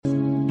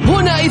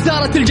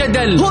وإثارة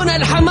الجدل. هنا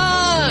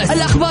الحماس،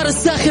 الأخبار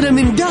الساخنة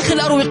من داخل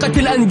أروقة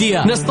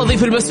الأندية،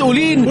 نستضيف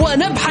المسؤولين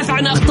ونبحث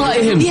عن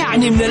أخطائهم.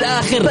 يعني من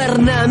الآخر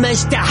برنامج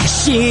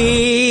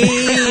تحشير.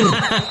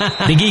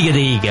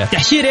 دقيقة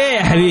تحشير ايه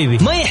يا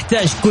حبيبي؟ ما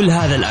يحتاج كل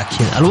هذا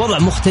الأكشن. الوضع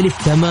مختلف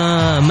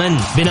تماما.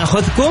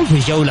 بناخذكم في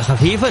جولة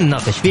خفيفة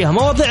نناقش فيها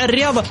مواضيع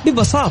الرياضة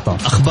ببساطة،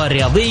 أخبار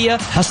رياضية،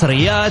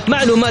 حصريات،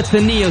 معلومات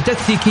فنية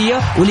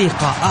وتكتيكية،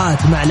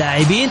 ولقاءات مع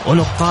لاعبين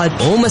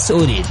ونقاد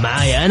ومسؤولين.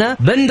 معايا أنا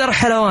بندر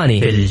حلواني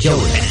في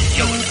الجولة.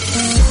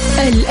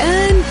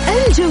 الآن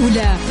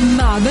الجولة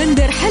مع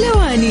بندر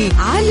حلواني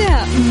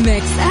على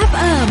ميكس أف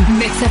أم.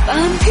 ميكس أف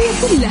أم هي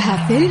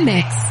كلها في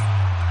الميكس.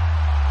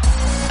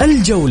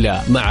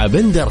 الجولة مع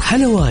بندر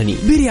حلواني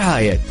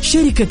برعاية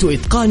شركة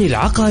إتقان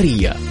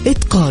العقارية،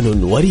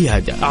 إتقان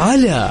وريادة،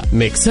 على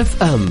ميكس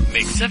أف أم.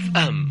 ميكس أف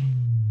أم.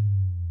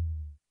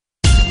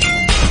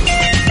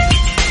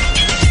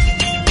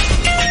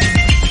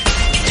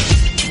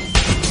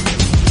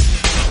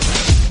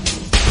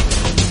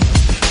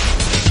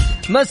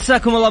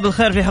 مساكم الله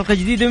بالخير في حلقة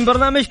جديدة من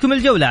برنامجكم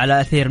الجولة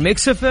على أثير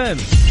ميكس أف أم.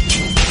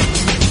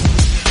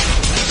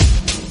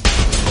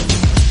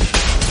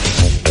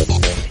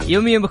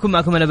 يوميا بكون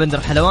معكم أنا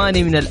بندر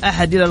حلواني من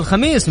الأحد إلى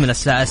الخميس من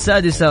الساعة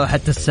 6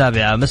 وحتى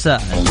 7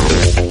 مساء.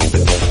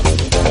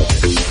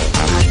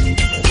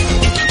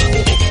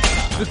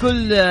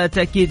 بكل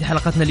تأكيد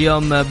حلقتنا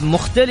اليوم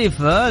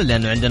مختلفة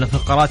لأنه عندنا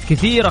فقرات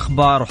كثير،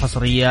 أخبار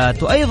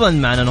وحصريات، وأيضا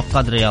معنا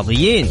نقاد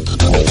رياضيين.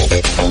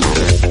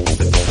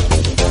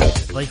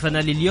 ضيفنا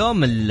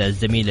لليوم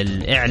الزميل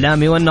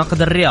الإعلامي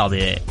والناقد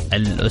الرياضي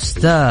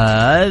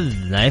الأستاذ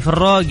نايف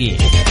الراقي.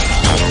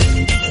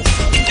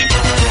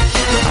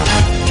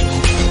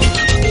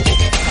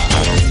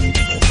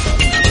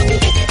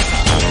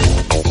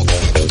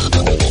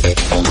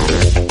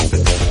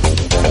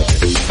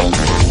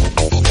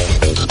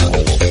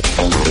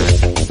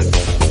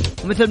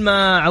 مثل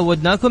ما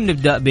عودناكم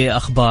نبدأ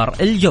بأخبار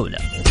الجولة.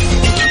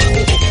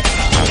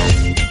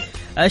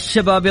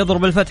 الشباب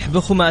يضرب الفتح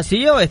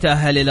بخماسية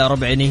ويتأهل إلى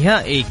ربع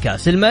نهائي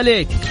كأس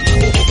الملك.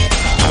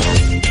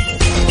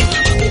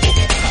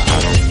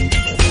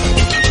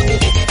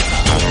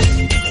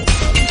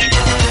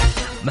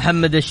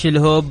 محمد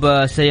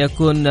الشلهوب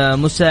سيكون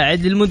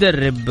مساعد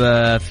للمدرب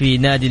في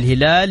نادي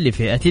الهلال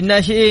لفئة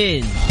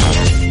الناشئين.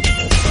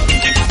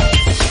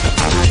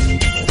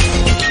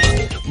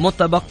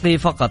 متبقي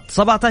فقط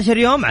 17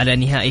 يوم على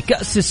نهائي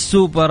كأس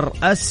السوبر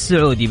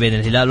السعودي بين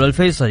الهلال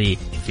والفيصلي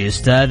في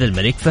استاد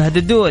الملك فهد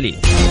الدولي.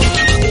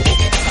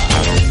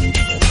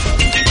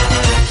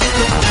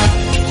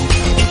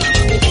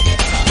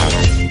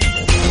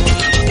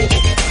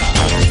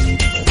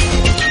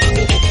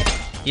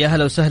 يا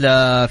هلا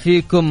وسهلا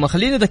فيكم.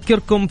 خلينا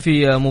أذكركم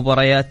في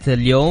مباريات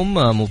اليوم،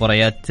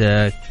 مباريات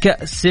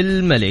كأس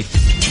الملك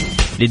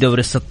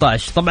لدور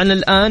ال16. طبعا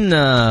الآن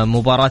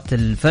مباراة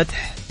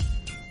الفتح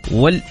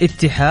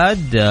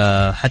والاتحاد،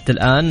 حتى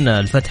الآن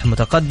الفتح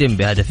متقدم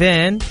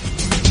بهدفين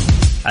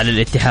على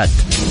الاتحاد.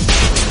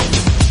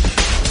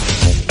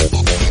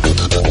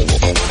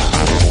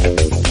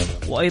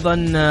 وأيضا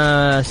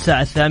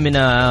الساعة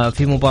 8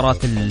 في مباراة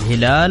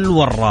الهلال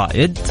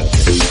والرائد.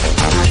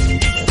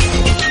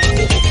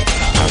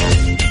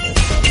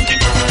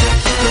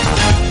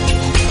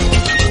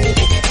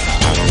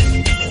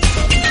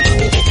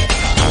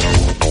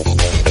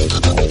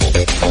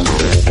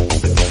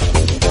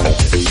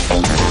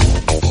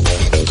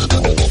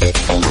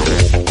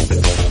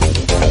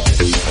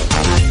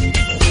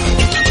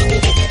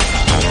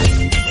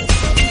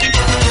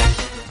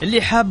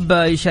 اللي حاب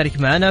يشارك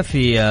معنا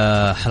في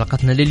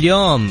حلقتنا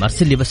لليوم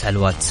ارسل لي بس على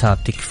الواتساب،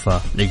 تكفى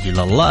لجل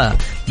الله،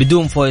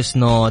 بدون فويس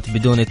نوت،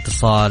 بدون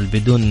اتصال،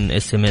 بدون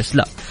اس ام اس،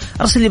 لا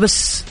ارسل لي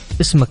بس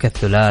اسمك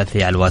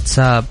الثلاثي على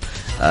الواتساب.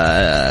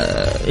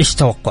 ايش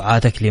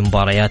توقعاتك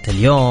لمباريات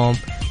اليوم،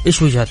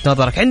 ايش وجهة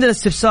نظرك. عندنا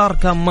استفسار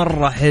كان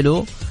مرة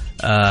حلو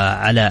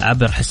على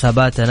عبر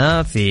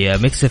حساباتنا في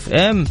ميكس اف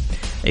ام،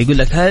 يقول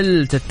لك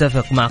هل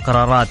تتفق مع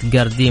قرارات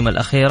جارديم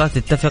الأخيرة،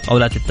 تتفق أو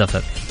لا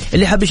تتفق؟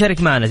 اللي حاب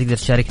يشارك معنا تقدر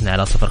تشاركنا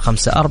على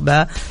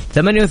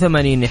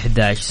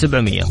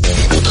 054-88-11-700.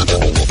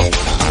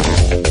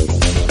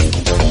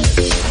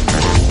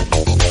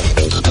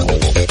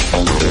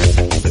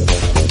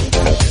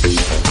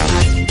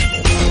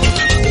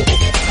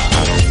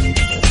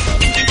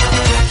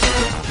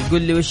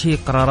 يقول لي وش هي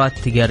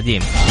قرارات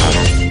جارديم،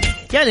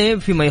 يعني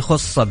فيما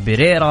يخص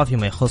بيريرا،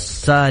 فيما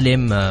يخص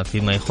سالم،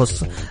 فيما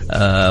يخص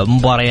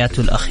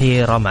مبارياته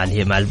الأخيرة مع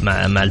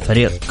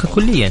الفريق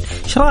ككليا.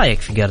 ايش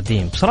رايك في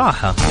جارديم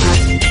بصراحة؟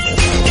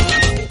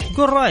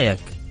 قول رايك،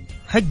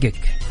 حقك،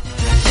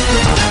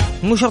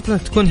 مو شرط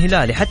انك تكون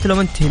هلالي، حتى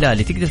لو انت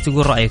هلالي تقدر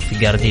تقول رايك في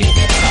جارديم.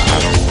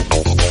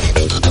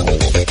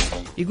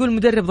 يقول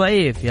مدرب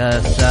ضعيف،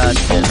 يا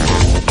ساتر.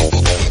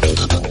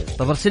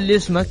 طب ارسل لي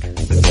اسمك.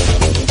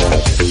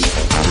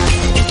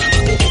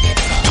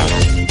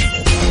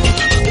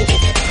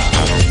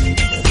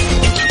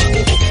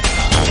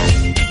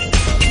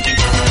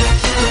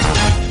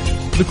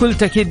 بكل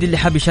تأكيد اللي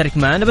حاب يشارك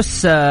معنا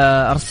بس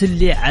أرسل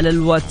لي على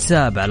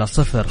الواتساب على 0548811700.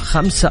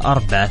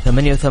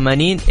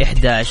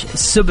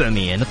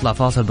 نطلع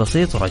فاصل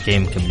بسيط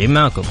وراجعين مكملين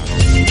معكم.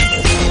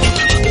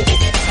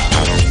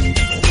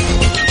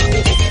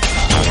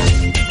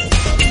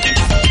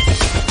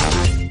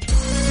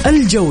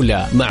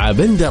 الجولة مع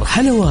بندر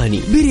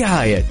حلواني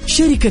برعاية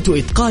شركة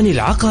إتقان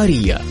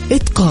العقارية،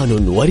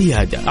 إتقان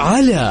وريادة،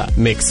 على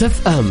ميكس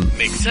اف ام.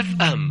 ميكس اف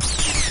ام.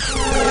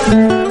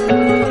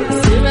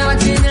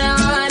 سمعتنا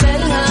على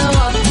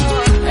الهوى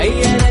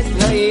هيا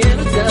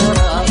نتغير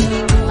ترى،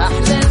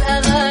 أحلى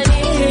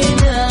الأغاني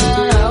هنا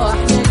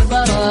وأحلى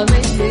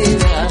البرامج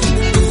هنا،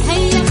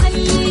 هيا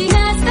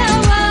خلينا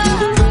سوا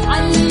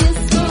علي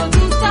الصوت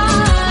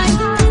وتعال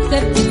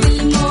ثبت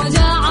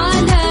الموجة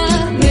على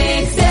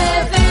ميكس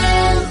اف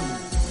ام.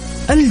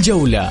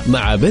 الجولة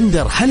مع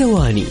بندر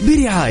حلواني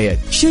برعاية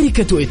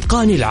شركة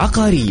إتقان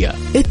العقارية،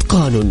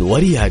 إتقان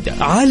وريادة،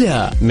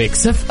 على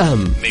ميكس اف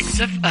ام.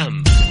 ميكس اف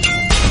ام.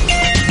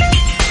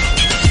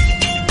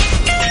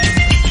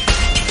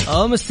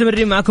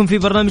 مستمرين معكم في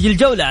برنامج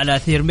الجولة على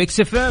أثير ميكس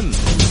اف ام.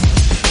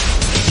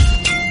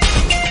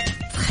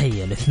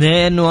 تخيل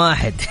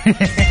 2-1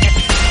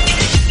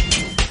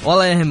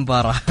 والله يا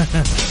مباراة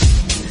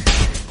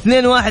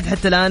 2-1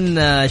 حتى الآن.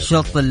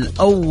 الشوط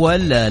الأول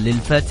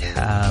للفتح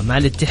مع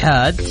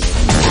الاتحاد.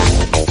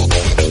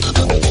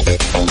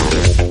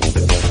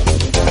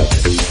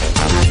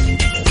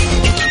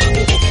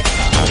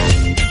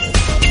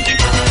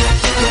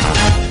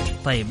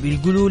 طيب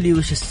يقولوا لي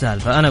وش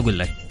السالفة؟ أنا أقول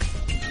لك.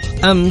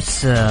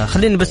 أمس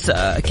خليني بس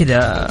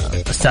كذا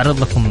استعرض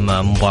لكم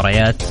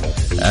مباريات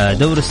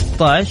دور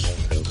 16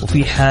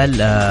 وفي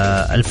حال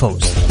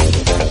الفوز.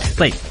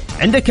 طيب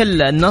عندك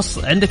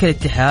عندك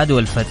الاتحاد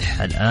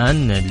والفتح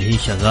الآن اللي هي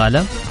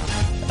شغالة.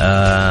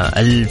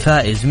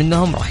 الفائز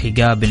منهم راح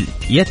يقابل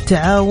يا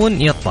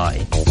التعاون يا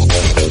الطائي.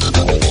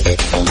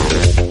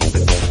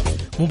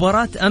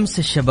 مباراة أمس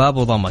الشباب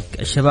وضمك.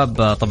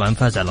 الشباب طبعا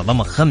فاز على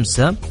ضمك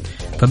 5،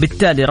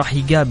 فبالتالي راح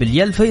يقابل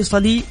يا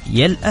الفيصلي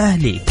يا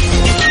الأهلي.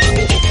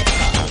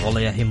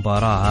 والله يا هي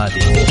مباراة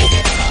هذه.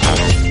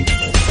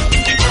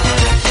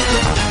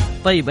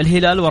 طيب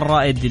الهلال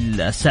والرائد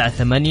الساعة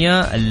 8،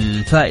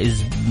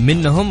 الفائز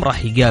منهم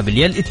راح يقابل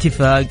يا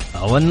الاتفاق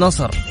أو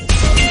النصر.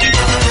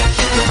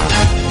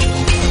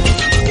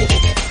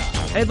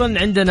 أيضا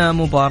عندنا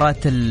مباراة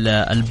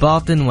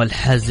الباطن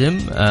والحزم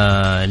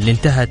اللي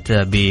انتهت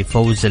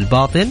بفوز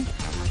الباطن،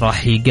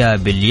 راح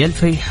يقابل يا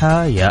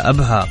الفيحة يا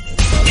أبها.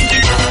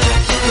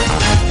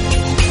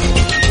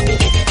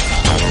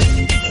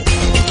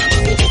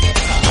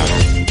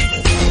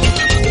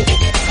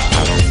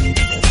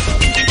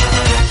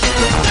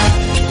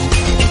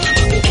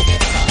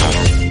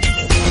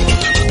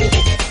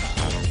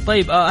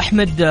 طيب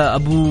أحمد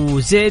أبو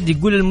زيد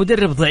يقول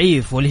المدرب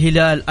ضعيف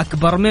والهلال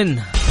أكبر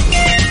منه.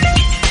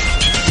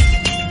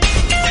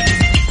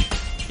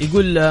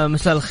 يقول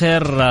مساء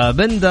الخير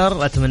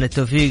بندر، أتمنى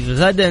التوفيق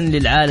غدا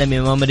للعالم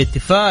أمام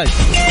الاتفاق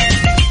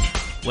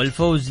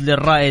والفوز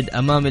للرائد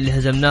أمام اللي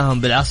هزمناهم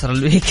بالعصر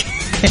الويك.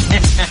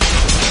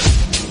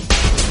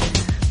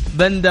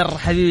 بندر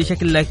حبيبي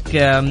شكلك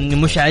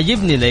مش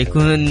عاجبني، لا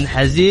يكون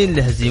حزين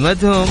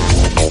لهزيمتهم.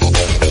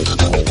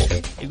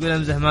 يقول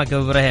امزح معك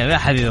ابو ابراهيم. يا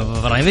حبيبي ابو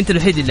ابراهيم انت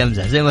الوحيد اللي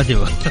امزح زي ما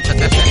تبغى.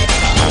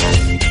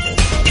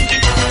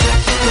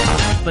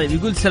 طيب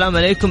يقول السلام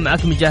عليكم،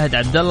 معك مجاهد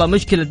عبد الله.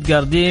 مشكلة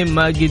جاردين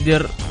ما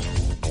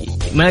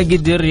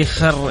قدر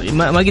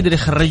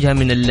يخرجها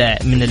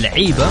من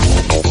اللعيبة.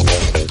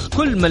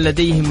 كل من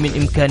لديهم من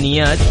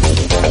إمكانيات،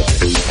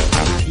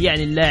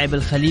 يعني اللاعب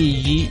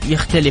الخليجي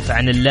يختلف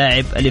عن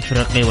اللاعب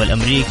الإفريقي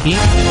والأمريكي.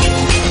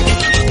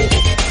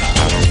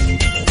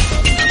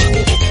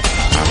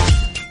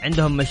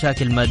 عندهم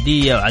مشاكل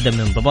مادية وعدم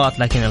انضباط،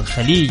 لكن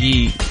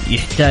الخليجي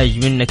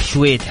يحتاج منك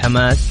شوية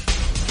حماس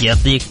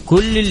يعطيك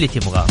كل اللي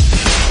تبغاه.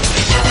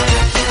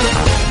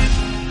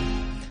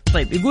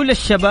 طيب يقول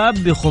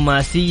الشباب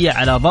بخماسية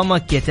على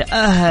ضمك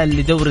يتأهل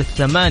لدور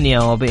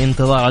الثمانية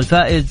وبانتظار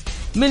الفائز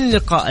من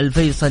لقاء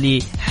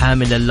الفيصلي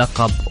حامل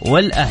اللقب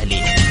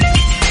والأهلي.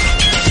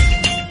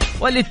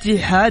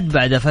 والاتحاد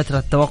بعد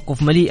فترة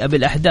توقف مليئة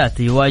بالأحداث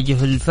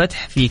يواجه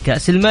الفتح في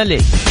كأس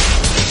الملك.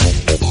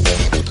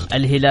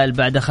 الهلال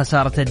بعد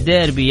خسارة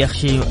الديربي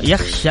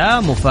يخشى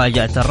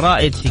مفاجأة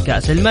الرائد في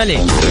كأس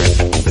الملك.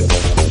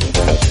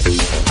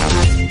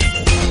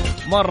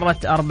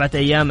 مرت 4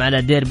 أيام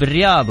على ديربي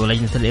الرياض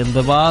ولجنة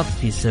الانضباط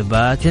في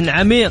سبات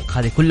عميق.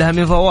 هذه كلها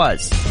من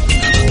فواز.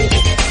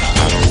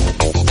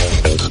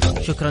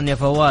 شكرا يا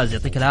فواز،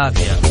 يعطيك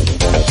العافية.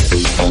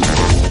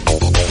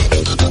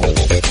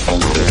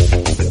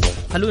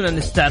 خلونا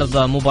نستعرض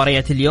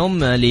مباريات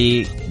اليوم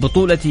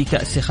لبطولة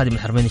كأس خادم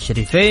الحرمين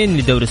الشريفين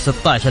لدور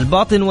 16.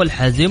 الباطن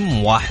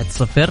والحزم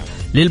 1-0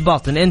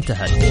 للباطن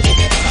انتهت.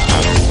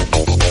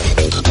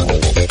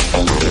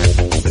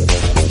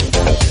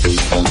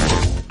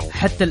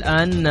 حتى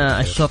الآن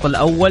الشوط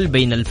الأول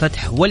بين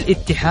الفتح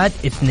والاتحاد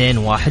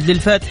 2-1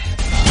 للفتح.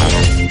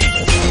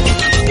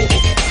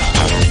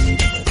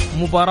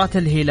 مباراة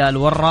الهلال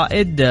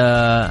والرائد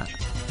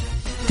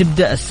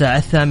تبدأ الساعة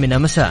 8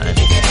 مساء.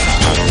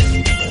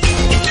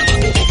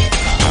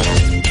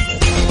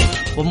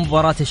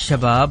 ومباراة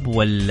الشباب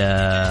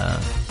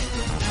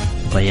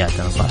ضيعت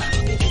أنا صح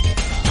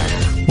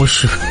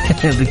وش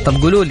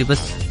طب قولوا لي بس.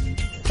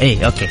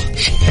 ايه اوكي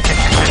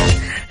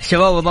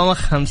الشباب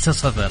ضمخ 5-0.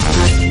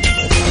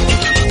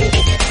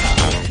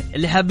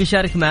 اللي حاب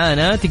يشارك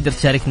معانا تقدر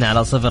تشاركنا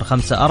على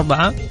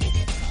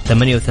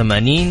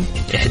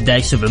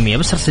 054-88-11700.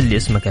 بس ارسل لي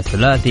اسمك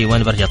الثلاثي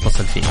وانا برجع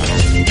اتصل فيك.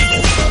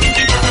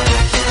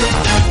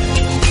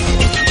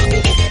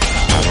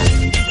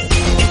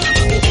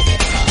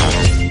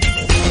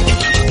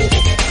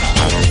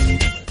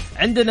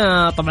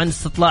 عندنا طبعا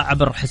استطلاع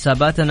عبر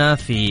حساباتنا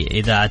في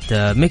إذاعة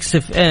ميكس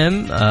اف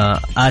ام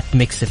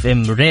 @ميكس اف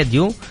ام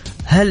راديو.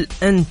 هل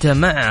أنت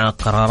مع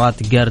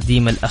قرارات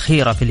جارديم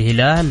الأخيرة في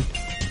الهلال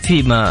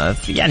فيما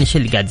يعني شو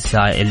اللي قاعد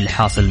اللي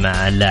حاصل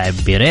مع اللاعب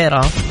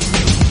بيريرا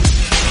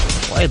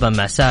وأيضا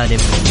مع سالم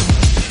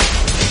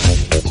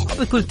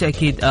وبكل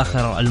تأكيد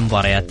آخر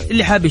المباريات؟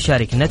 اللي حاب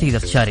يشاركنا تقدر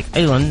تشارك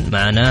أيضا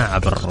معنا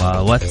عبر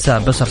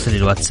واتساب. بس ارسل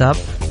الواتساب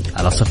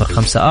على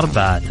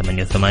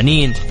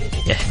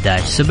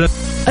 054-88-11700.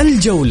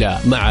 الجولة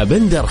مع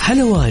بندر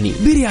حلواني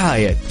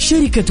برعاية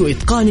شركة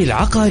إتقان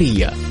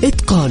العقارية،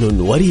 إتقان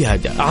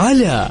وريادة،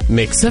 على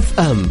ميكس اف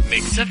ام.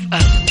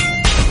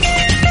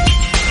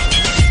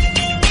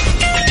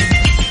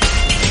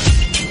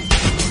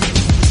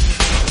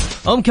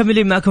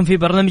 مكملين معكم في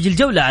برنامج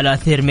الجولة على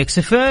أثير ميكس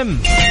اف ام.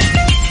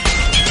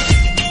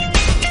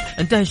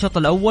 انتهى الشوط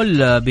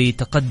الأول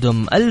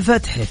بتقدم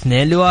الفتح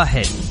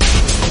 2-1.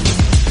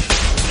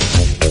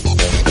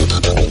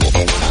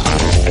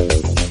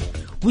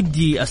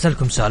 ودي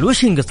أسألكم سؤال،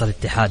 وش ينقص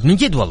الاتحاد من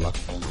جد والله؟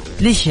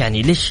 ليش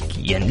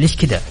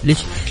كذا؟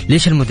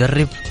 ليش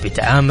المدرب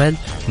بيتعامل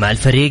مع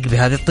الفريق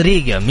بهذه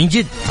الطريقة؟ من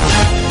جد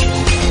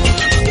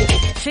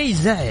شيء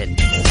زعل.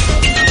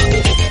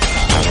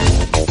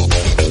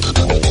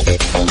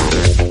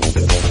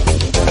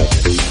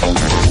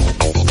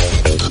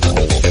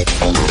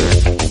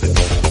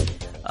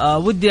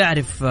 ودي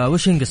أعرف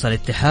وش ينقص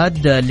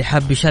الاتحاد. اللي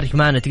حاب يشارك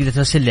معنا تقدر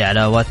ترسل لي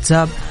على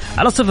واتساب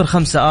على 054-88-11700.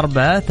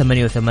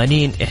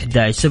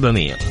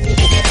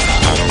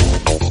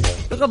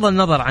 بغض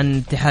النظر عن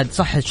الاتحاد،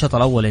 صح الشوط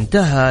الأول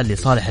انتهى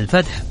لصالح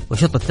الفتح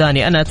والشوط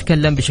الثاني أنا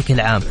أتكلم بشكل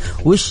عام.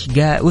 وش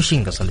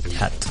ينقص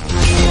الاتحاد؟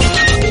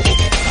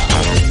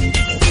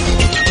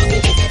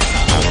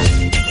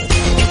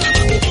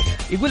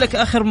 يقول لك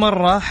آخر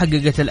مرة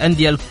حققت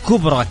الأندية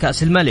الكبرى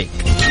كأس الملك.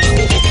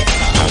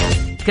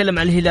 تكلم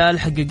عن الهلال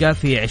حققها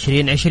في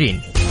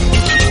 2020.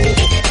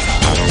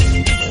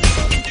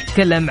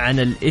 تكلم عن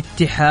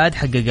الاتحاد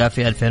حققها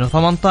في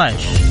 2018.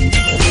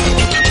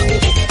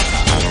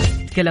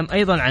 تكلم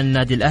أيضا عن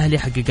نادي الأهلي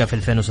حققها في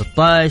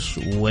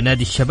 2016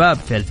 ونادي الشباب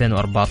في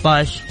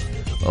 2014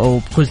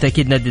 وبكل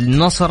تأكيد نادي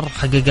النصر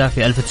حققها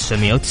في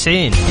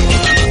 1990.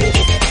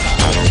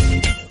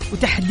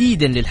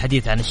 وتحديدا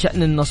للحديث عن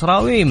الشأن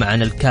النصراوي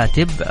معنا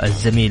الكاتب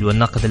الزميل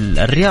والناقد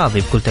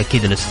الرياضي بكل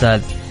تأكيد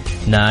الأستاذ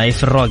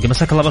نايف الروقي.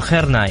 مساك الله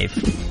بالخير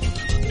نايف.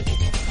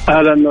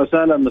 أهلا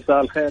وسهلا،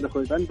 مساء الخير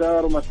أخوي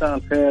بندر ومساء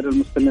الخير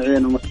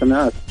المستمعين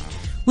والمستمعات.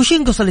 وش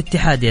ينقص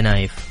الاتحاد يا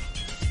نايف؟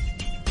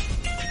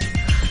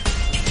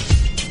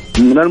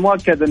 من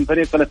المؤكد أن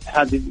فريق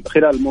الاتحاد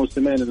خلال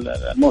الموسم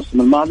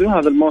الماضي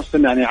وهذا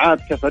الموسم يعني عاد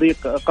كفريق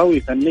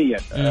قوي فنيا.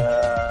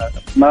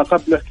 ما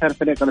قبله كان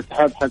فريق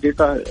الاتحاد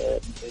حقيقة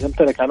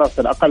يمتلك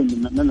عناصر أقل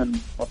من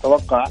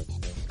المتوقع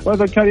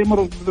وهذا كان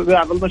يمر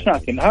ببعض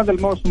المشاكل. هذا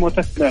الموسم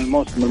وتكمل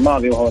الموسم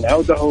الماضي وهو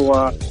العودة،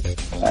 هو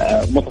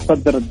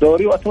متصدر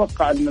الدوري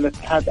وأتوقع أن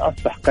الاتحاد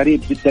أصبح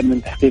قريب جدا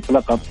من تحقيق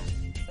لقب.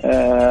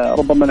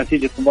 ربما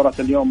نتيجة مباراة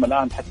اليوم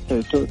الآن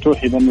حتى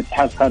توحي بأن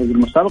الاتحاد خارج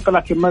المسابقة،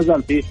 لكن ما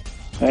زال في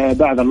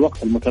بعد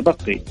الوقت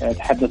المتبقي.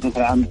 تحدث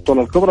مثلا عن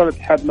البطولة الكبرى،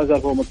 الاتحاد ما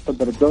زال هو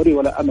متصدر الدوري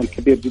ولا أمل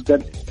كبير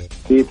جدا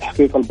في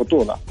تحقيق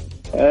البطولة.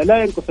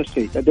 لا ينقص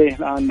الشيء، لديه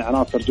الآن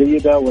عناصر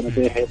جيدة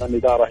ولديه أيضا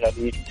إدارة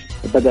يعني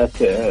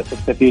بدأت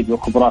تستفيد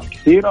وخبرات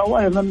كثيرة،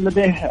 وأيضا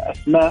لديه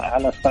أسماء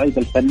على الصعيد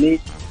الفني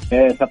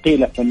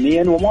ثقيلة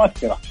فنيا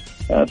ومؤثرة.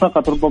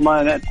 فقط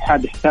ربما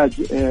الاتحاد يحتاج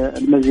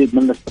المزيد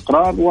من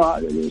الاستقرار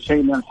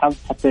وشيء من الحظ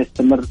حتى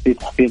يستمر في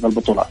تحقيق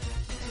البطولات.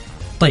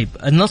 طيب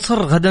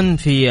النصر غدا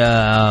في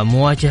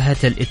مواجهة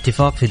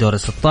الاتفاق في دور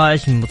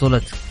 16 من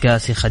بطولة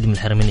كأس خادم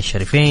الحرمين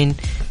الشريفين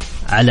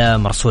على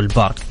مرسول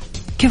بارك.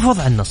 كيف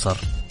وضع النصر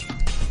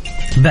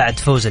بعد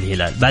فوز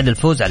الهلال، بعد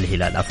الفوز على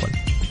الهلال عفوا؟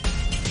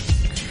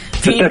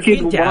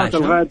 بالتأكيد مباراة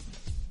الغد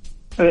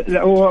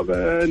هو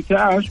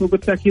انتعاش،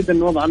 وبالتأكيد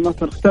أن وضع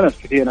النصر اختلف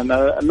كثيرا.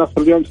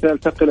 النصر اليوم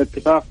سيلتقي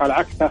الاتفاق على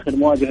عكس آخر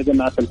مواجهة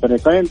جمعت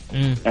الفريقين.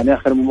 يعني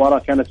آخر مباراة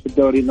كانت في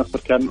الدوري النصر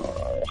كان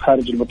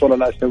خارج البطولة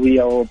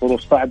الآسيوية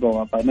وظروف صعبة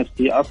ووضع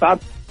نفسي أصعب.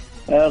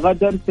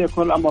 غدا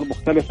سيكون الأمر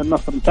مختلف.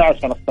 النصر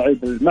انتعش على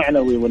الصعيد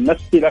المعنوي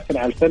والنفسي، لكن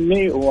على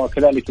الفني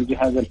وكذلك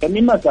الجهاز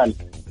الفني ما زال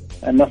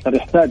النصر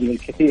يحتاج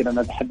للكثير.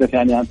 أنا أتحدث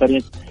يعني عن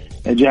طريق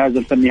الجهاز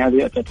الفني،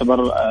 هذه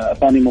تعتبر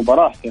ثاني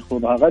مباراة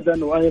يخوضها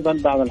غدا، وأيضا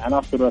بعض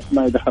العناصر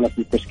والأسماء دخلت في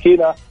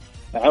التشكيلة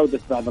عودة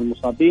بعض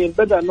المصابين.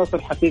 بدأ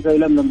النصر حقيقة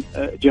يلملم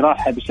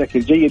جراحه بشكل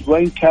جيد،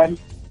 وإن كان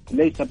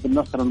ليس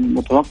بالنصر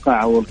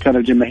المتوقع، أو كان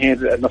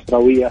الجماهير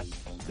النصراوية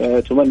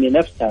تمني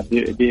نفسها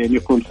بأن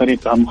يكون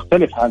فريقها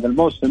مختلف هذا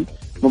الموسم.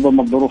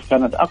 ربما الظروف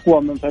كانت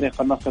أقوى من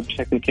فريق النصر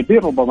بشكل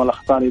كبير، ربما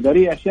الأخطاء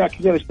الإدارية، أشياء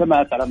كثيرة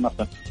اجتمعت على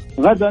النصر.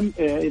 غدا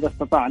إذا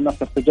استطاع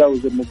النصر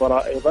تجاوز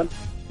المباراة أيضا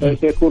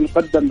سيكون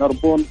قدم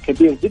هربون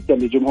كبير جدا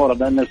لجمهوره،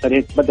 لأن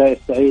الفريق بدأ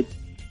يستعيد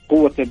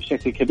قوته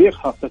بشكل كبير،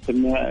 خاصة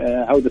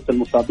عودة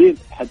المصابين.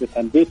 تحدث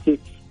عن بيتي،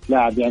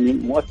 لاعب يعني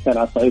مؤثر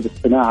على صعيد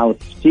الصناعة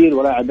والتشكيل،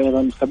 ولاعب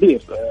أيضا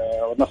خبير،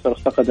 والنصر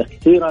افتقده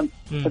كثيرا.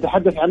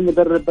 تتحدث عن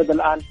مدرب بدأ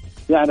الآن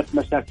يعرف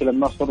مشاكل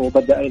النصر،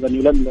 وبدأ أيضا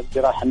يلملم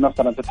جراح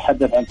النصر. أن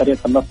تتحدث عن فريق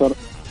النصر،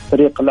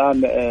 فريق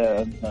الآن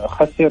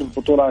خسر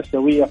بطولة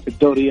آسيوية في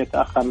الدوري،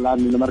 يتأخر الآن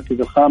للمركز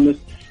الخامس.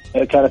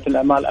 كانت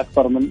الأمال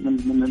أكبر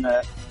من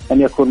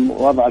أن يكون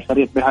وضع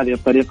الفريق بهذه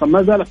الطريقة.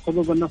 ما زالت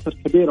حظوظ النصر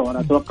كبيرة، وأنا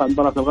أتوقع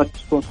مباراة الغد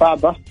تكون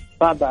صعبة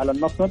على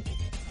النصر،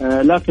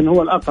 لكن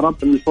هو الأقرب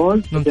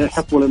للفوز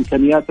بحكم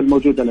الإمكانيات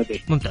الموجودة لديه.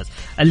 ممتاز.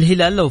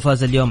 الهلال لو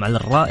فاز اليوم على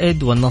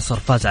الرائد والنصر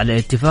فاز على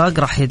الاتفاق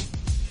راح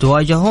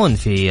يتواجهون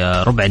في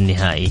ربع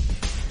النهائي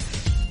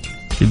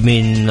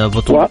من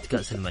بطولة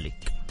كأس الملك.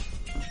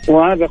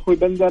 وهذا أخوي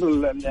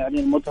بندر يعني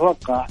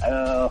المتوقع،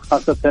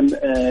 خاصة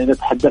إذا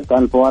تحدثت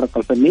عن الفوارق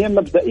الفنية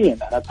مبدئيا.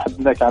 أنا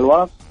أتحدث عن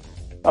الواقع،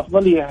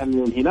 أفضلية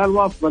للهلال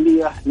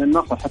وأفضلية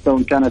للنصر، حتى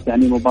وإن كانت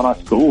يعني مباراة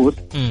كؤوس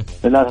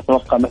لا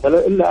تتوقع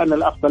مثلا، إلا أن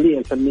الأفضلية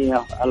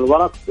الفنية على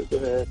الورق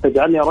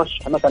تجعلني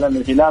أرشح مثلا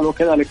الهلال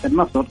وكذلك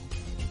النصر.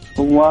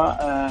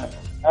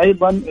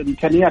 وأيضا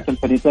إمكانيات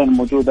الفريقين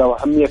الموجودة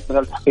وأهمية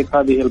من تحقيق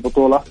هذه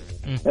البطولة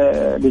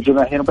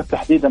للجماهير،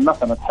 بالتحديد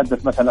النصر.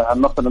 نتحدث مثلا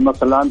عن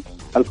النصر الآن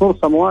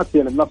الفرصة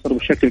مواتية للنصر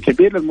بشكل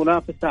كبير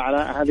للمنافسة على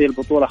هذه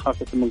البطولة،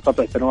 خاصة من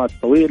قطع سنوات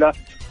طويلة،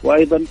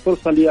 وأيضا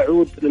فرصة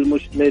ليعود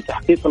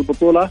لتحقيق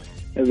البطولة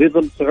في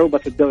ظل صعوبة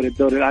الدوري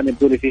الآن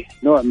يبدو لي فيه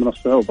نوع من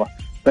الصعوبة.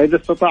 فإذا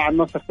استطاع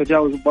النصر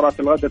تجاوز مباراة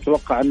الغد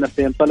أتوقع أنه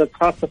سينطلق،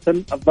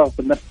 خاصة الضغط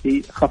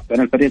النفسي خف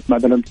عن الفريق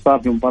بعد الانتصار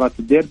في مباراة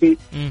الديربي.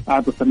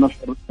 أعطت النصر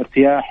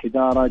ارتياح،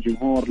 إدارة،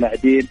 جمهور،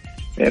 لاعبين،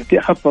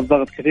 خف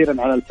الضغط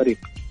كثيرا على الفريق.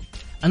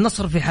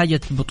 النصر في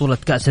حاجة بطولة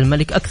كأس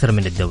الملك أكثر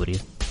من الدوري،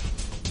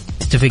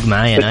 تتفق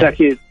معي؟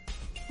 بالتأكيد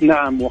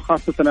نعم،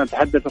 وخاصة أنا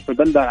أتحدث في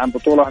بندر عن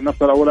بطولة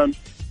النصر أولا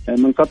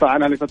منقطع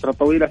عنها لفترة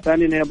طويلة،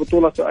 ثانيا هي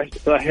بطولة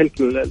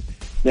تؤهلك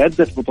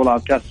لعدة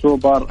بطولات، كأس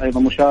سوبر أيضا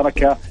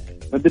مشاركة،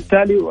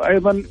 وبالتالي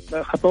وأيضا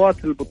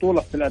خطوات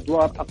البطولة في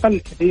الأدوار أقل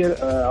كثير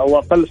أو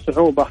أقل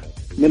صعوبة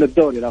من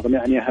الدوري، رغم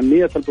يعني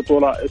أهمية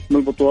البطولة، اسم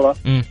البطولة،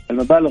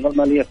 المبالغ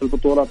المالية في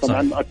البطولة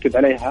طبعا مؤكد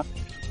عليها،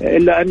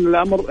 إلا أن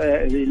الأمر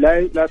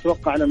لا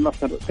أتوقع أن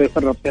النصر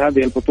سيفرط في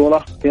هذه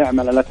البطولة،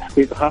 يعمل على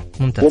تحقيقها.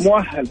 ممتاز.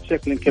 ومؤهل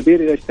بشكل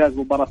كبير إذا اجتاز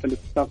مباراة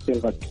الاتفاق في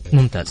الغد.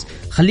 ممتاز.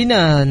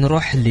 خلينا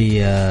نروح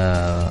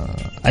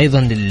أيضا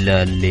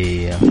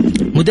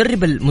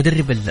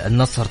مدرب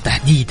النصر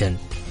تحديدا.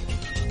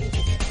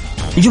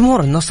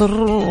 جمهور النصر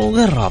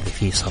غير راضي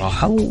فيه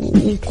صراحة،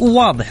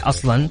 وواضح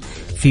أصلا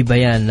في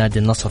بيان نادي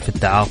النصر في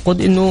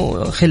التعاقد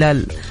إنه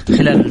خلال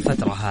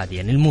الفترة هذه،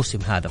 يعني الموسم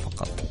هذا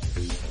فقط.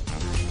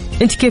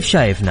 أنت كيف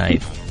شايف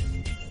نايف؟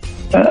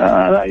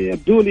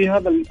 يبدو لي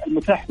هذا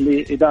المتاح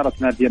لإدارة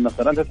نادي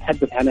النصر. أنت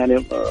تتحدث عن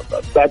يعني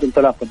بعد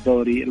انطلاق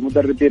الدوري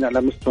المدربين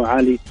على مستوى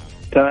عالي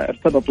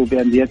ارتبطوا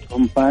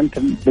بأنديتهم، فأنت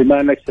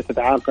بما أنك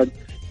ستتعاقد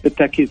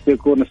بالتأكيد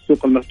سيكون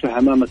السوق المفتوح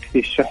أمامك فيه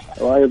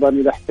الشح، وأيضا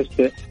إذا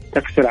احتجت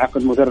تكسر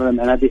عقد مدرب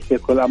مع نادي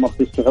سيكون الأمر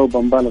فيه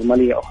صعوبة، مبالغ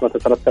مالية أخرى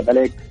تترتب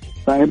عليك.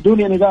 فيبدو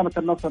لي أن إدارة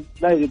النصر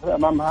لا يوجد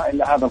أمامها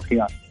إلا هذا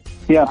الخيار،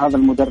 اختيار هذا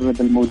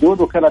المدرب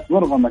الموجود، وكانت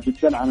مرغمة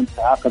جدا عن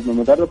التعاقد من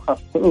المدرب،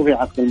 خاصة في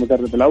عقد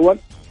المدرب الأول.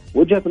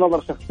 وجهة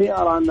نظر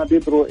شخصية أرى أن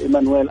بيدرو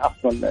إيمانويل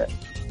أفضل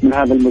من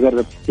هذا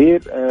المدرب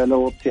كثير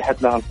لو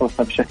اتيحت له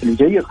الفرصة بشكل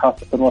جيد،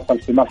 خاصة وصل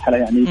في مرحلة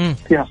يعني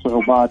فيها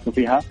صعوبات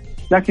وفيها،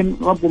 لكن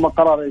ربما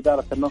قرار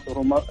إدارة النصر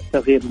هو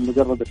تغيير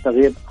مجرد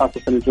التغيير،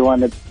 خاصة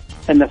الجوانب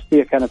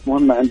النفسية كانت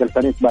مهمة عند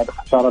الفريق بعد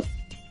خسارة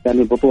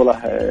يعني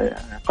بطولة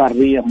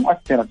قارية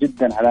مؤثرة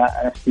جدا على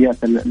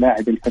نفسيات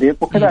اللاعب الفريق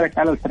وكذلك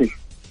على الفريق.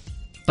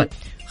 طيب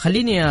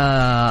خليني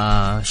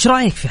ايش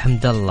رايك في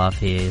حمد الله،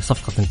 في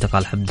صفقة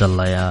انتقال حمد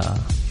الله؟ يا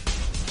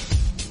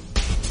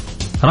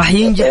راح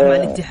ينجح مع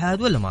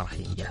الاتحاد ولا ما راح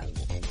ينجح؟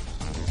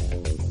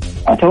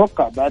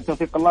 أتوقع بعد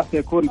توفيق الله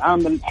سيكون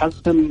عامل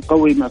حسم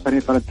قوي مع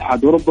فريق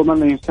الاتحاد، وربما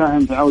أنه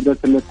يساهم في عودة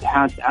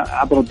الاتحاد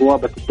عبر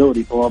بوابة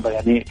الدوري، بوابة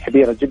يعني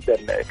كبيرة جدا،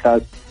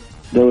 كاس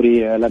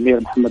دوري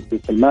الأمير محمد بن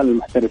سلمان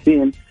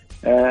للمحترفين.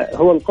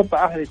 هو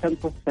القطعة اللي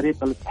تنقص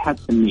فريق الاتحاد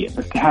فنيا.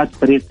 الاتحاد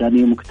فريق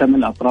يعني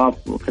مكتمل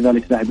أطراف،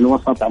 وكذلك لاعب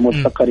الوسط عمود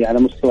فقري على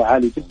مستوى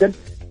عالي جدا،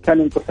 كان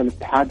ينقص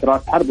الاتحاد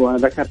رأس حرب، وأنا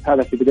ذكرت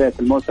هذا في بداية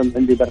الموسم،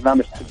 عندي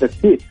برنامج تحدث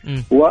فيه.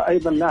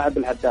 وأيضا لاعب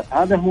الهداف،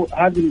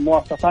 هذه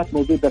المواصفات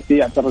موجودة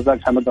في عبد الرزاق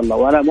حمد الله،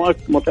 وأنا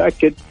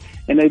متأكد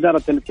أن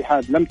إدارة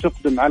الاتحاد لم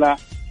تقدم على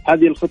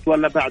هذه الخطوة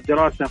إلا بعد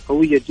دراسة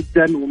قوية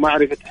جدا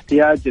ومعرفة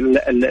احتياج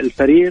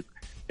الفريق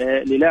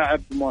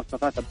للاعب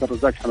بمواصفات عبد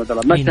الرزاق حمد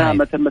الله.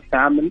 متى تم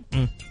التعامل؟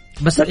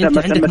 بس انت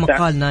عندك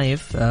مقال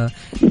نايف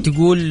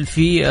تقول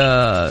في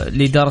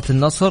لإدارة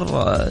النصر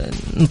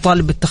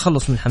نطالب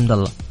بالتخلص من حمد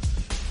الله.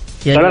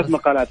 يعني 3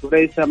 مقالات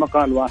وليس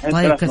مقال واحد.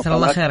 طيب كثر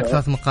الله خيرك،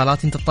 3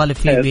 مقالات انت تطالب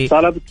فيه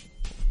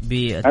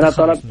أنا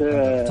طلبت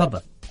تفضل.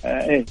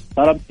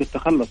 طلبت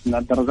بالتخلص من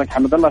عبد الرزاق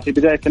حمد الله في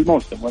بداية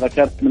الموسم،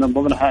 وذكرت من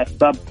ضمنها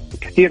أسباب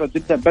كثيرة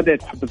جدا بدأ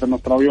يتحدث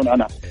النصراويون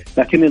عنها،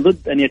 لكني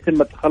ضد أن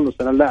يتم التخلص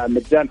من اللاعب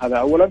مجان، هذا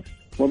أولا،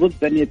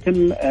 وضد أن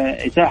يتم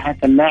إتاحة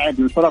اللاعب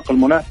للفرق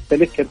المنافسة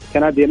لك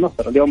كنادي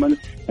النصر. اليوم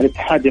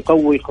الاتحاد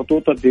يقوي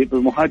خطوطه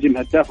بمهاجم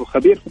هداف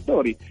وخبير في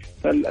الدوري،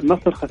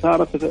 فالنصر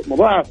خسارة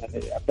مضاعفة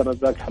عبد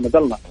الرزاق حمد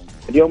الله.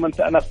 اليوم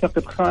أنا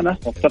أفتقد خانة،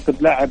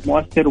 وافتقد لاعب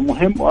مؤثر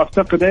ومهم،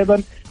 وأفتقد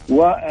أيضا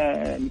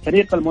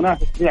والفريق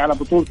المنافس لي على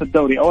بطولة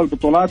الدوري أو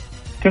البطولات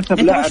كسب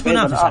لاعب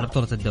منافس على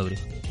بطولة الدوري.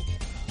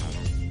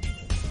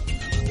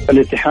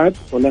 الاتحاد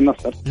ولا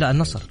النصر؟ لا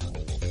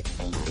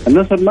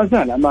النصر ما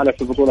زال أماله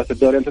في بطولة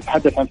الدوري. أنت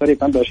تتحدث عن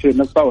فريق عنده 20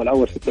 نقطة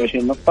والأول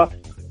 26 نقطة،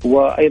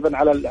 وأيضا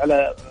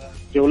على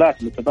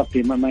جولات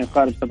متبقي ما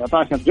يقارب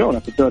 17 جولة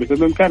في الدوري،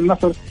 فبإمكان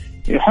النصر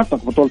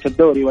يحقق بطولة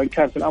الدوري وإن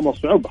كان في الأمر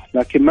صعوبة،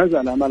 لكن ما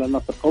زال أمال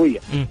النصر قوية،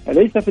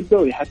 ليس في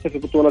الدوري، حتى في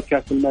بطولة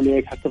كأس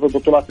الملك، حتى في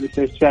البطولات اللي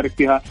سيشارك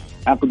فيها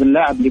عقد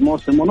اللاعب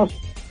لموسم ونصف.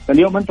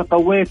 فاليوم أنت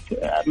قويت،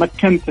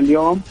 مكنت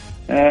اليوم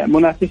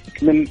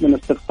منافسك من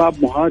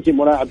استقطاب مهاجم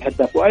ولاعب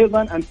هداف،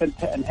 وأيضا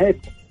أنت انهيت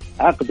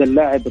عقد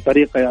اللاعب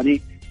بطريقة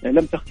يعني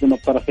لم تخدم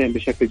الطرفين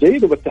بشكل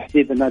جيد،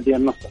 وبالتحديد نادي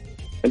النصر.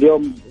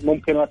 اليوم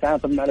ممكن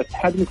يتعاقد مع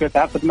الاتحاد، ممكن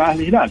يتعاقد مع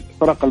الهلال،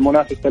 الفرق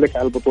المنافسة لك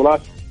على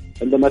البطولات.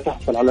 عندما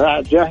تحصل على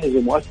لاعب جاهز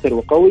ومؤثر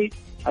وقوي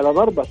على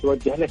ضربة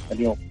توجه لك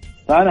اليوم،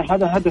 فأنا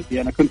هذا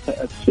هدفي. أنا كنت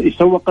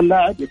يسوق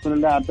اللاعب، يكون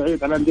اللاعب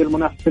بعيد عن الأندية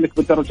المنافسة لك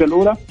بالدرجة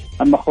الأولى،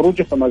 أما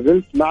خروجه فما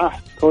زلت مع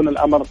كون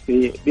الأمر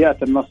في بيئة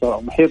النصر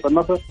أو محيط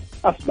النصر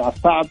أصبح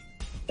صعب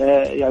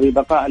يعني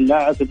بقاء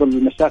اللاعب في ظل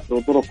المشاكل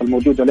والظروف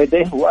الموجودة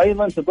لديه،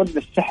 وأيضا في ظل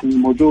الشحن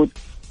الموجود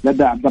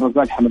لدى عبد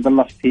الرزاق حمد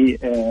الله في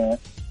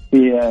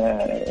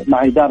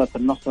مع إدارة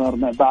النصر،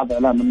 مع بعض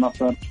إعلام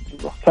النصر.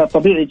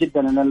 فطبيعي جدا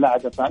أن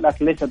اللاعب يطلع،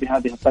 لكن ليس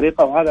بهذه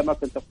الطريقة، وهذا ما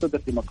كنت أقصده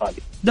في مقالي.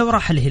 لو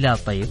راح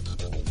الهلال طيب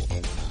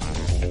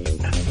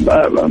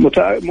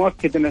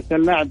مؤكد أن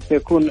اللاعب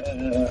سيكون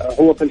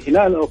هو في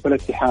الهلال أو في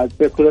الاتحاد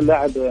سيكون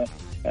اللاعب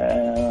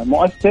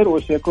مؤثر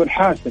وسيكون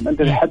حاسم.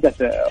 أنت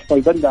تتحدث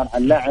أخوي بندر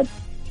عن لاعب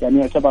يعني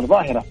يعتبر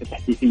ظاهرة في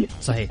التحديثية.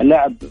 صحيح.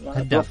 اللاعب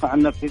أتوقع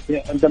أنه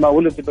عندما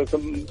ولد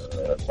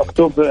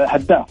مكتوب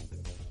هداف،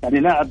 يعني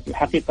لاعب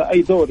حقيقة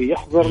أي دوري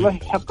يحضر له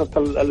يحقق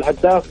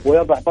الهداف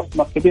ويضع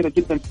بصمة كبيرة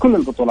جدا في كل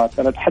البطولات.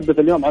 أنا أتحدث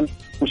اليوم عن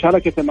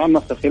مشاركته مع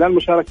النصر، خلال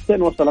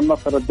مشاركتين وصل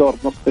النصر الدور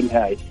نصف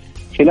النهائي،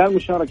 خلال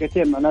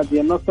مشاركتين مع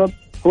نادي النصر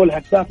هو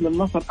الهداف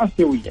للنصر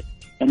آسيويا.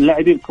 يعني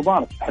اللاعبين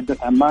الكبار،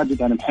 تتحدث عن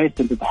ماجد، عن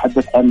محيسن،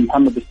 تتحدث عن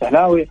محمد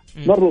السهلاوي،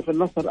 مروا في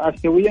النصر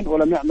آسيويا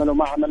ولم يعملوا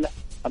ما عمل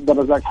عبد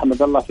الرزاق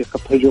حمد الله في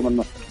خط هجوم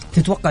النصر.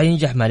 تتوقع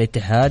ينجح مع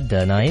الاتحاد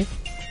نايف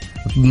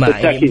مع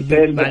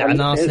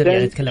العناصر؟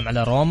 يعني نتكلم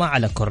على روما،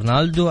 على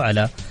كورنالدو،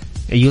 على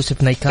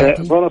يوسف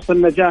نايكاتي.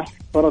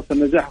 فرص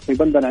النجاح في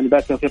بندر يعني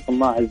بعد توفيق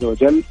الله عز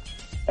وجل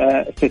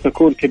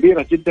ستكون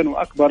كبيرة جدا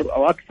وأكبر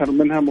أو أكثر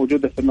منها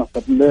موجودة في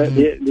النصر،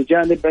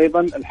 لجانب أيضا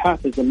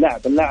الحافز.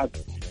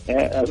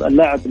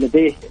 اللاعب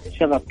لديه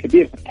شغف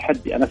كبير في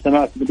التحدي. أنا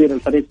سمعت مدير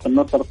الفريق في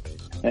النصر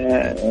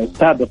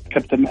السابق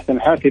كابتن محسن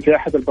الحافي في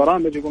أحد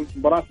البرامج يقول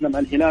مباراتنا مع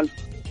الهلال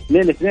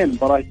 2-2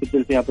 مباراة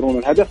يسجل فيها برونو،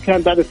 الهدف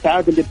كان بعد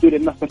التعادل يبدو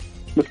للنصر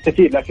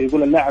مكتفي، لكن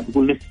يقول اللاعب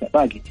يقول لسه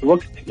باقي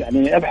الوقت،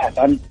 يعني أبحث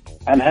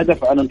عن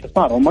هدف وعن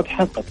انتصار وما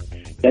تحقق.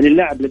 يعني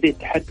اللاعب لديه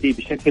تحدي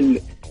بشكل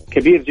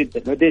كبير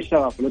جدا، لديه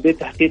شغف ولديه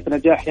تحقيق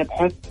نجاح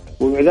يبحث،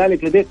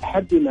 وذلك لديه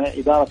تحدي مع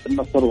إدارة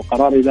النصر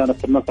وقرار إدارة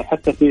النصر.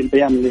 حتى في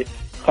البيان اللي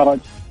خرج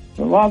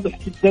واضح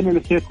جدا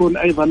أنه سيكون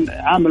أيضا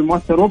عامل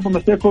مؤثر،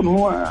 ربما سيكون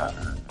هو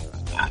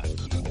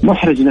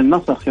محرج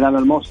للنصر خلال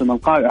الموسم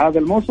القادم، هذا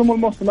الموسم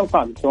والموسم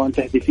القادم، سواء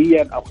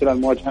تهديفيا أو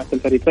خلال مواجهات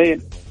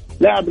الفريقين.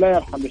 لاعب لا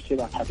يرحم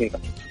بالشباب حقيقة.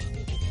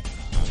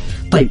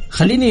 طيب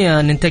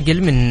خليني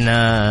ننتقل من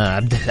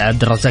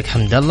عبد الرزاق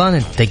حمد الله،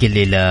 ننتقل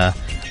إلى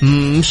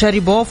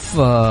مشاريبوف.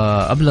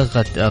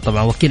 أبلغت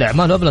طبعا وكيل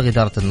أعماله أبلغ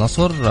إدارة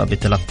النصر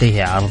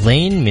بتلقيه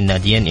عرضين من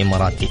ناديين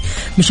إماراتي.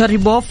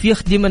 مشاريبوف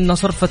يخدم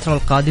النصر الفترة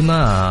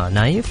القادمة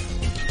نايف؟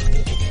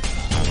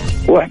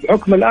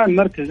 وحكم الآن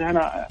مركز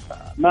أنا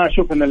ما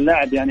أشوف أن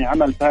اللاعب يعني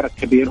عمل فارق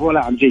كبير، هو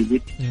لاعب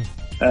جيد،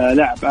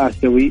 لاعب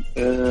آسيوي،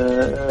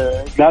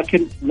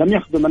 لكن لم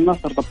يخدم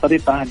النصر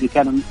بالطريقة اللي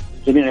كان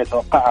الجميع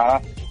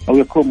يتوقعها أو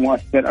يكون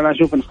مؤثر. أنا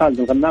أشوف أن خالد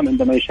الغنام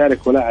عندما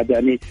يشارك ولاعب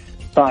يعني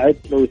صاعد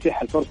لو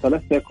يتيح الفرصة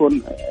له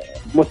سيكون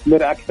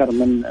مثمر أكثر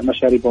من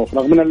مشاريبوف،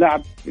 رغم أن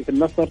اللاعب في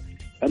النصر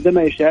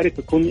عندما يشارك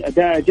يكون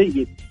أداء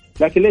جيد،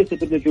 لكن ليس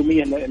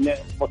بالنجومية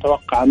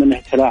المتوقعة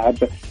منه كلاعب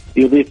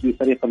يضيف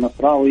للفريق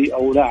النصراوي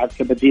أو لاعب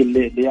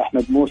كبديل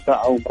لأحمد موسى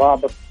أو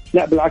مرابط،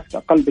 لا بالعكس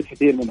أقل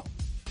بكثير منه.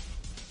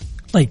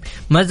 طيب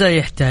ماذا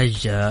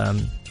يحتاج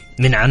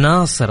من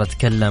عناصر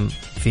أتكلم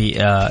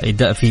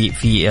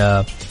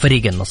في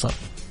فريق النصر؟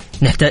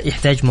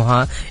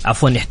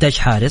 يحتاج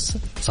حارس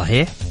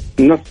صحيح.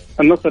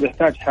 النصر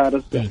يحتاج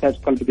حارس، يحتاج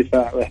قلب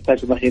دفاع،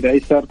 ويحتاج ظهير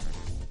ايسر،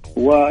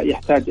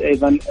 ويحتاج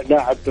ايضا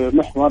لاعب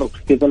محور،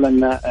 في ظل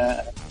ان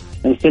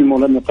انسلمو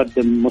لم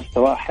يقدم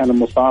مستوى، احيانا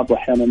مصاب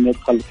واحيانا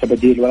يدخل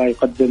كبديل ولا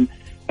يقدم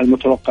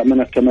المتوقع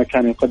منه كما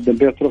كان يقدم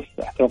بيتروس.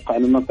 اتوقع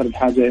ان النصر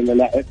بحاجه الى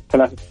لاعب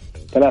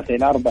 3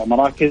 إلى 4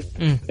 مراكز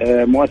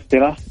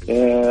مؤثره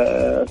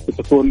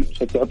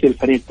ستعطي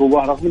الفريق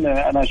قوه. رغم ان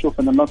انا اشوف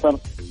ان النصر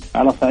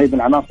على صعيد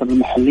العناصر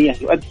المحليه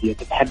يؤدي.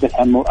 تتحدث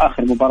عن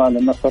اخر مباراه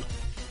للنصر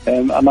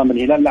امام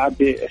الهلال، لعب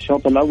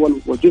بالشوط الاول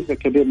وجزء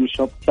كبير من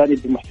الشوط الثاني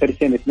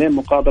بمحترفين 2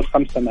 مقابل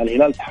 5 مع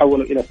الهلال،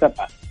 تحولوا الى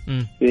 7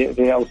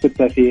 او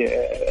 6 في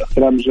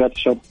خلال مجريات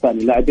الشوط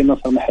الثاني. لاعبين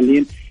النصر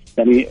محليين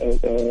يعني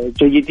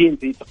جيدين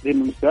في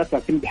تقديم المستويات،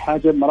 لكن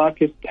بحاجه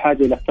مراكز،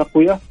 بحاجه الى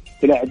تقويه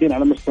لاعبين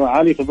على مستوى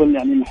عالي، في ظل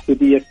يعني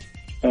محدوديه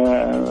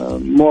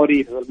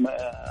موري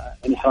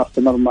يعني حراسه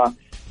المرمى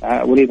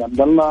وليد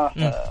عبد الله،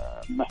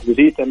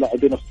 محدوديه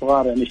اللاعبين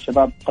الصغار يعني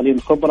الشباب قليل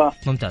الخبره.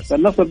 ممتاز.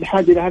 النصر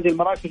بحاجه الى هذه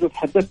المراكز،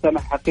 وتحدثت انا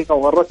حقيقه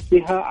وغردت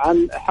فيها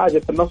عن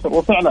حاجه النصر،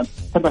 وفعلا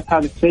ثبت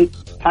هذا الشيء،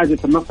 حاجه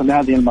النصر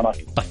لهذه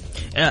المراكز. طيب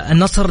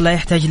النصر لا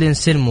يحتاج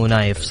لانسلمو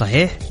نايف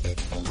صحيح؟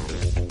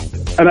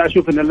 انا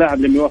اشوف ان اللاعب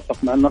لم يوفق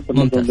مع النصر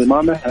منذ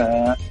انضمامه.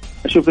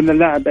 اشوف ان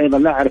اللاعب ايضا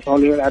لا اعرف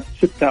هل يلعب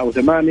 6 أو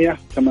 8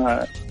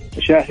 كما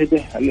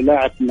اشاهده.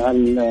 اللاعب مع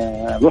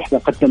الوحده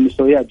قدم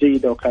مستويات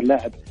جيده وكان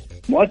لاعب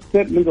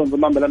مؤثر منذ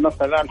انضمامه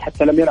للنصر. الان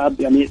حتى لم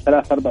يلعب يعني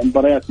 3-4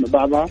 مباريات مع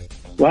بعضها،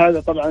 وهذا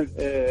طبعا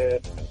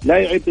لا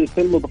يعيب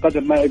السلم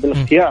بقدر ما يعيب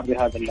الاختيار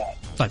لهذا اللاعب.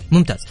 طيب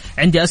ممتاز.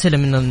 عندي اسئله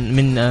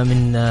من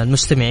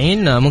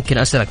المستمعين، ممكن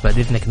اسالك بعد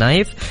اذنك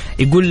نايف.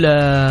 يقول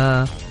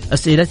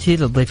أسئلتي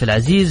للضيف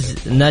العزيز: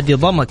 نادي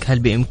ضمك هل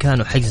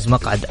بإمكانه حجز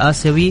مقعد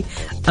آسيوي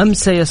أم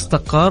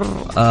سيستقر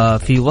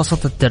في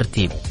وسط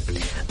الترتيب؟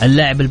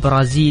 اللاعب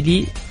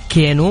البرازيلي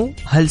كينو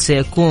هل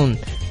سيكون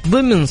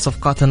ضمن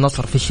صفقات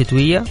النصر في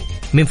الشتوية؟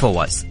 من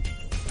فواز.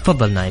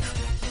 تفضل نايف.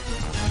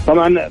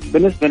 طبعا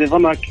بالنسبة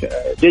لضمك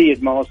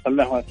جيد ما وصل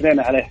له،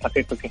 أثنينا عليه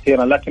حقيقة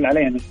كثيرا، لكن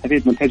عليه أن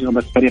نستفيد من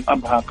تجربة فريق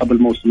أبها قبل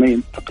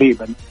موسمين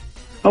تقريبا،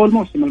 أو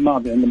الموسم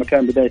الماضي عندما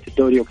كان بداية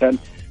الدوري وكان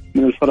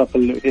من الفرق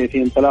اللي في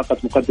انطلاقة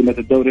مقدمة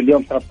الدوري.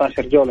 اليوم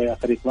 13 جولة يا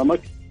فريق ضمك،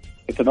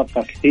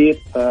 يتبقى كثير.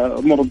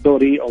 أمور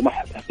الدوري أو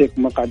تحقيق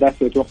مقعدات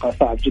يتوقع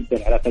صعب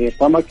جدا على فريق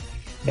ضمك.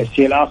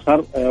 الشيء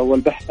الآخر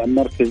والبحث عن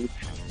مركز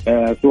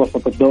في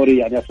وسط الدوري،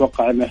 يعني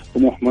أتوقع أنه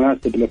طموح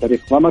مناسب لفريق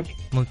ضمك.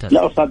 ممتاز.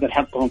 لا أصادر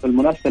حقهم في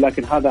المنافسة،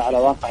 لكن هذا على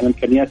واقع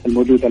الإمكانيات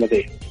الموجودة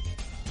لديهم.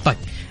 طيب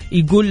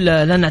يقول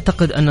لا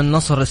نعتقد أن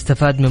النصر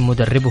استفاد من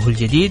مدربه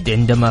الجديد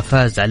عندما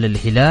فاز على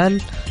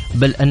الهلال،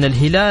 بل أن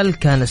الهلال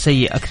كان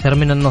سيء أكثر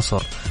من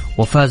النصر،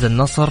 وفاز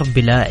النصر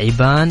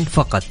بلاعبان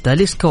فقط،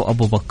 تاليسكا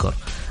وأبو بكر.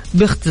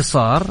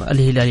 باختصار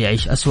الهلال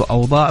يعيش أسوأ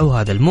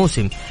أوضاعه هذا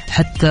الموسم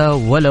حتى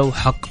ولو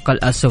حقق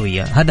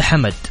الآسيوية. هذا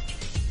حمد.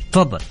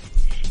 تفضل.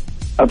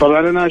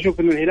 طبعا أنا أشوف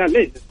أن الهلال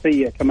ليس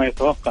سيء كما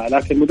يتوقع،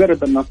 لكن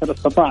مدرب النصر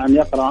استطاع أن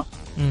يقرأ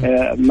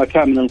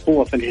مكان من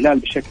القوة في الهلال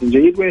بشكل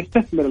جيد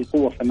ويستثمر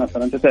القوة في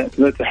النصر. أنت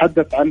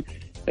تتحدث عن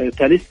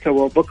تاليسكا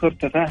وبكر،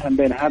 تفاهم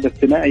بين هذا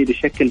الثنائي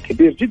بشكل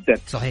كبير جدا.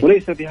 صحيح.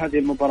 وليس في هذه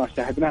المباراة،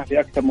 شاهدناها في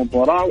أكثر من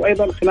مباراة،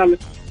 وأيضا خلال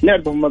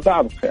لعبهم مع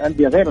بعض في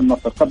أندية غير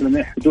النصر قبل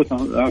من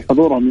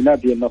حضورهم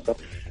لنادي النصر.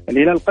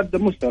 الهلال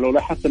قدم مستوى، لو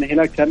لاحظت أن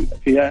الهلال كان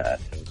في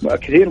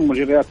كثير من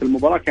مجريات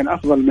المباراة كان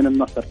أفضل من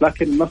النصر،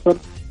 لكن النصر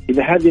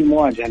إذا هذه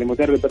المواجهة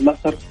لمدرب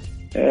النصر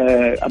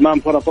أمام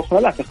فرق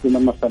أخرى لا تخدم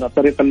النصر.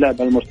 طريق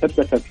اللعب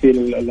المرتدة،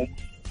 تكفير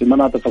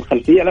المناطق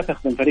الخلفية، لا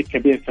تخدم فريق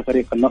كبير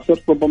كفريق النصر.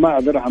 ربما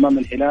أعذر أمام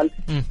الهلال،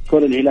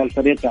 كل الهلال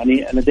فريق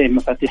يعني لديه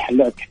مفاتيح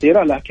اللعب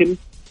كثيرة، لكن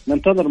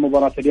ننتظر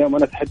مباراة اليوم.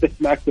 وأنا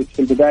تحدثت معك في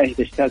البداية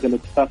إذا اجتاز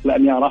الاتفاق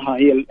لأن يراها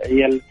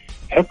هي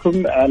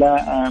الحكم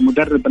على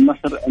مدرب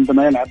النصر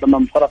عندما يلعب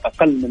أمام فرق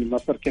أقل من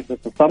النصر كيف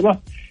يتصرف.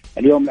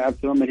 اليوم لعب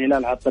أمام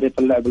الهلال على طريق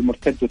اللعب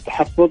المرتد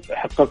والتحفظ،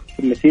 حققت في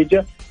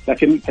النتيجة،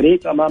 لكن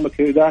فريق أمامك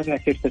يدافع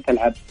كيف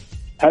تلعب.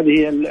 هذه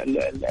هي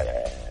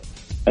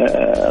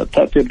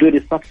تبدو لي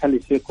الصفحة اللي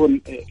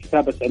سيكون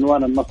كتابة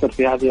عنوان النصر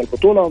في هذه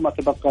البطولة وما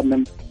تبقى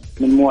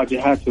من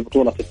مواجهات في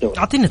بطولة الدوري.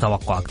 أعطيني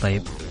توقعك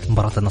طيب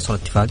مباراة النصر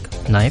والاتفاق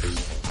نايف.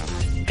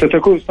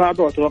 ستكون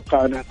صعبة،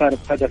 وأتوقع أنها فارق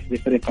هدف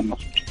لفريق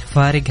النصر.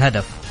 فارق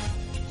هدف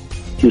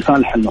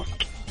لصالح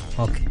النصر.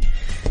 أوكي.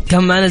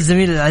 كان معنا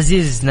الزميل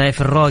العزيز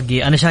نايف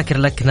الروقي. أنا شاكر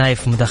لك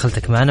نايف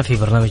مداخلتك معنا في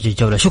برنامج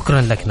الجولة.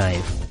 شكرا لك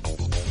نايف.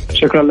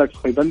 شكرا لك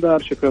أخوي بندر،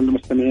 شكرا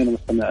للمستمعين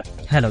والمستمعات.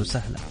 هلا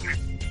وسهلا.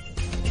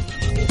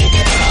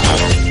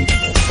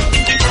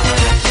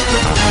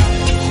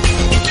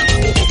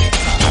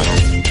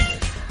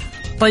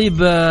 طيب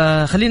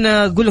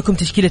خلينا أقول لكم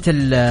تشكيلة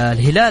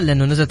الهلال،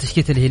 لأنه نزل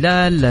تشكيلة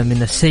الهلال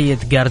من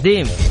السيد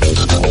قارديم.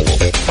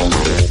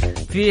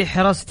 في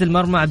حراسة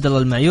المرمى عبد الله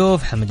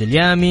المعيوف، حمد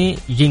اليامي،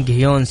 جينغ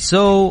هيون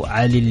سو،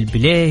 علي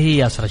البليهي،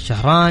 ياسر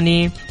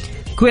الشهراني،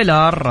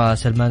 كويلار،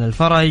 سلمان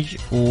الفرج،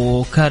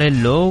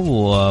 وكاريلو،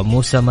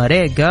 وموسى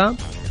ماريغا،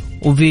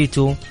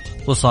 وفيتو،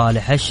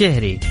 وصالح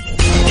الشهري.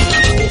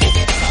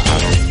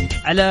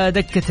 على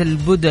دكة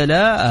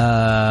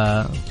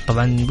البدلاء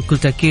طبعا بكل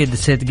تأكيد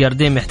السيد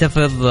جارديم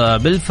يحتفظ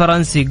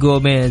بالفرنسي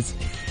غوميز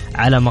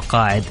على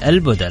مقاعد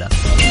البدلاء.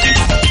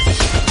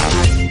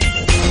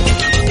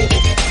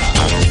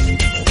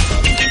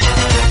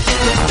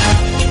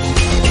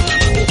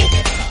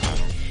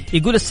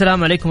 يقول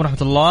السلام عليكم ورحمة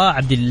الله،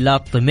 عبد الله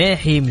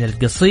الطميحي من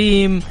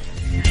القصيم.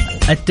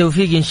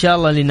 التوفيق إن شاء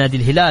الله لنادي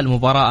الهلال،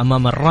 مباراة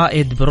أمام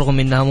الرائد بالرغم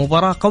أنها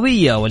مباراة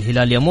قوية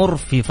والهلال يمر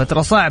في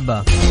فترة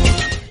صعبة.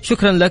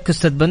 شكرا لك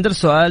أستاذ بندر.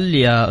 سؤال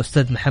يا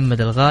أستاذ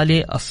محمد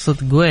الغالي،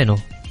 الصدق وينه؟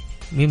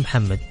 مين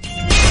محمد؟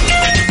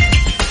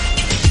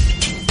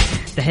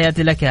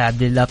 تحياتي لك يا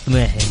عبد الله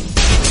الطميحي.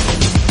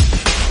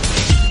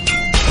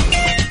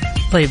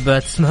 طيب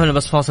تسمحوا لنا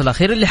بس فاصل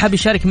أخير. اللي حاب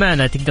يشارك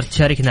معنا تقدر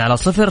تشاركنا على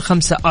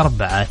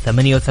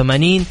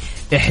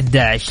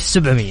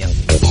 0548811700.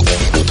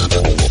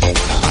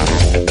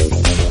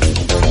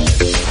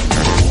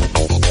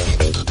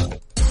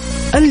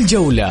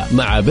 الجولة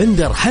مع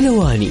بندر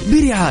حلواني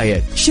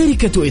برعاية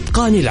شركة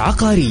إتقان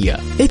العقارية،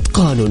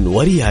 إتقان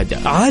وريادة،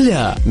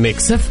 على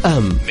ميكس اف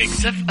ام.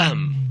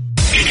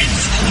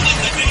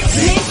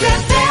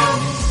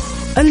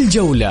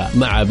 الجولة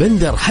مع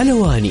بندر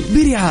حلواني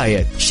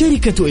برعاية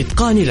شركة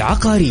إتقان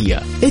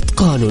العقارية،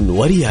 إتقان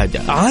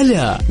وريادة،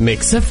 على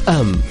ميكس اف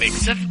ام.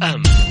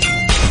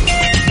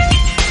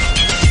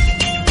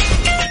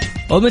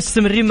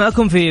 ومستمرين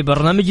معكم في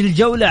برنامج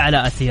الجولة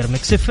على أثير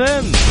ميكس اف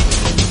ام.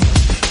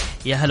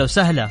 يا هلا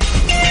وسهلا.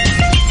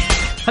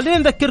 خلينا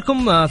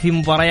نذكركم في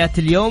مباريات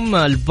اليوم.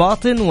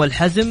 الباطن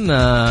والحزم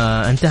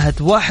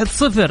انتهت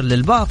 1-0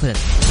 للباطن،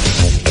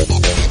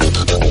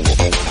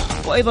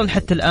 وأيضا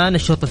حتى الآن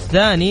الشوط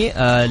الثاني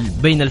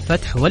بين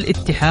الفتح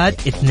والاتحاد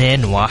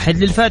 2-1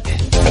 للفتح.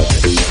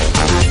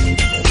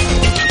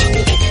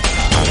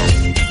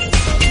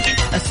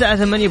 الساعة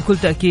 8 بكل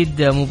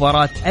تأكيد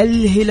مباراة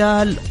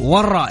الهلال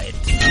والرائد.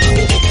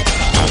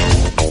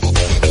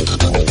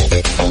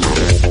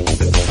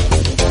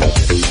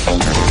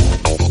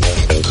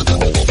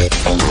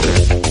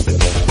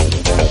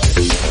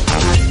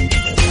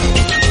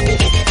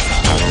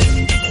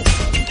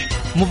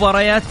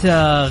 مباريات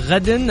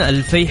غدا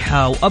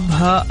الفيحة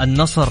وأبها،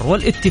 النصر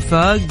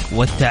والاتفاق،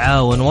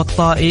 والتعاون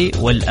والطائي،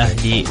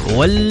 والأهلي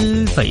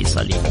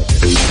والفيصلي.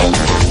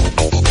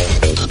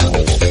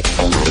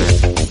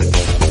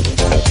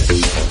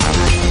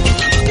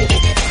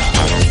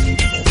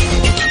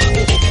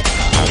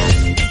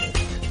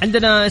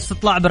 عندنا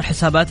استطلاع بر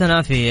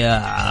حساباتنا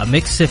في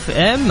ميكس اف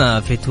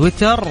ام في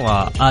تويتر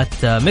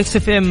 @ميكس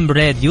اف ام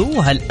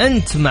راديو. هل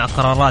أنت مع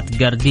قرارات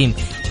جارديم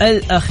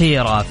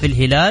الأخيرة في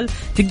الهلال؟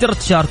 تقدر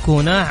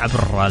تشاركونا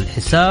عبر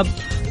الحساب.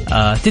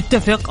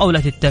 تتفق أو لا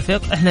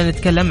تتفق، احنا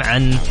نتكلم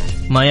عن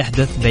ما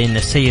يحدث بين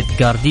السيد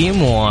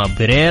جارديم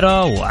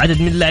وبريرا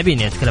وعدد من اللاعبين،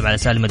 يعني نتكلم على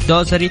سالم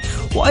الدوسري،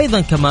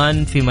 وأيضا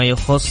كمان فيما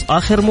يخص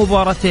آخر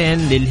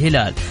مباراتين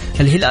للهلال.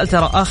 الهلال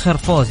ترى آخر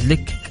فوز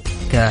لك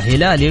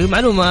كهلالي،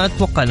 معلومة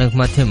أتوقع أنك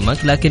ما تهمك،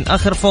 لكن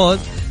آخر فوز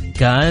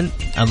كان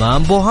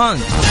أمام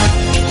بوهانغ.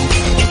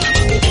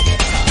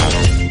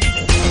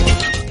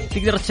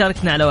 تقدر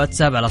تشاركنا على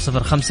واتساب على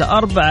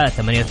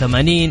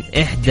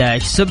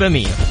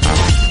 0548811700.